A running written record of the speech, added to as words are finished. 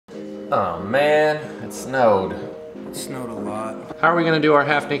Oh man, it snowed. It snowed a lot. How are we gonna do our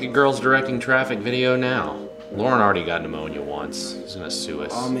half-naked girls directing traffic video now? Lauren already got pneumonia once. He's gonna sue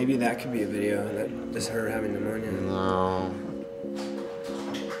us. Oh, maybe that could be a video. That just her having pneumonia. No.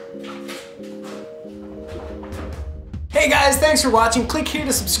 Hey guys, thanks for watching. Click here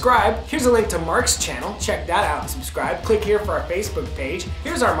to subscribe. Here's a link to Mark's channel. Check that out and subscribe. Click here for our Facebook page.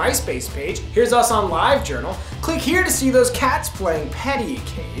 Here's our MySpace page. Here's us on LiveJournal. Click here to see those cats playing patty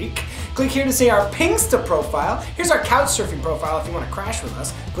cake. Click here to see our Pinksta profile. Here's our couch surfing profile if you want to crash with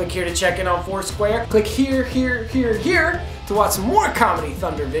us. Click here to check in on Foursquare. Click here to watch some more Comedy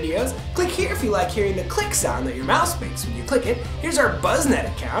Thunder videos. Click here if you like hearing the click sound that your mouse makes when you click it. Here's our BuzzNet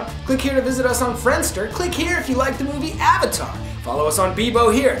account. Click here to visit us on Friendster. Click here if you like the movie Avatar. Follow us on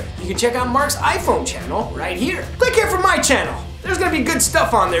Bebo here. You can check out Mark's iPhone channel right here. Click here for my channel. There's gonna be good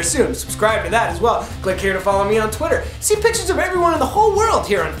stuff on there soon. Subscribe to that as well. Click here to follow me on Twitter. See pictures of everyone in the whole world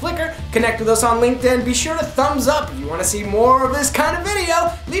here on Flickr. Connect with us on LinkedIn. Be sure to thumbs up if you want to see more of this kind of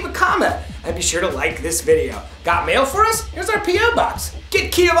video. Leave a comment and be sure to like this video. Got mail for us? Here's our P.O. box.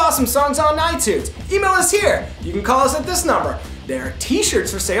 Get Key of Awesome songs on iTunes. Email us here. You can call us at this number. There are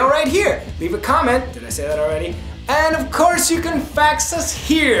t-shirts for sale right here. Leave a comment. Did I say that already? And of course you can fax us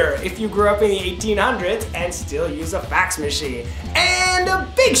here if you grew up in the 1800s and still use a fax machine. And a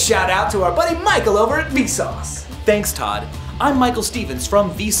big shout out to our buddy Michael over at Vsauce. Thanks, Todd. I'm Michael Stevens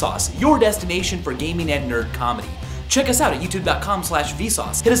from Vsauce, your destination for gaming and nerd comedy. Check us out at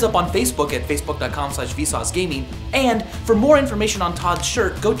youtube.com/Vsauce. Hit us up on Facebook at facebook.com/VsauceGaming. And for more information on Todd's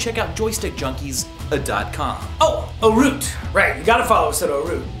shirt, go check out joystickjunkies.com. Oh, Oroot. Right, you gotta follow us at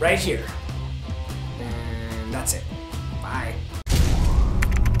Oroot, right here. And that's it. Bye.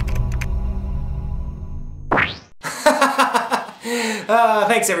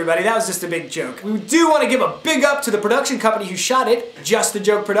 Thanks everybody, that was just a big joke. We do want to give a big up to the production company who shot it, Just a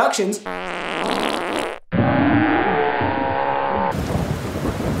Joke Productions.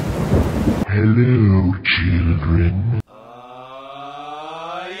 Hello, children.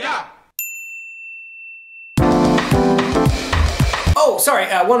 Yeah. Oh, sorry,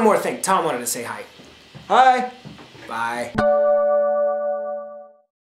 one more thing. Tom wanted to say hi. Hi. Bye.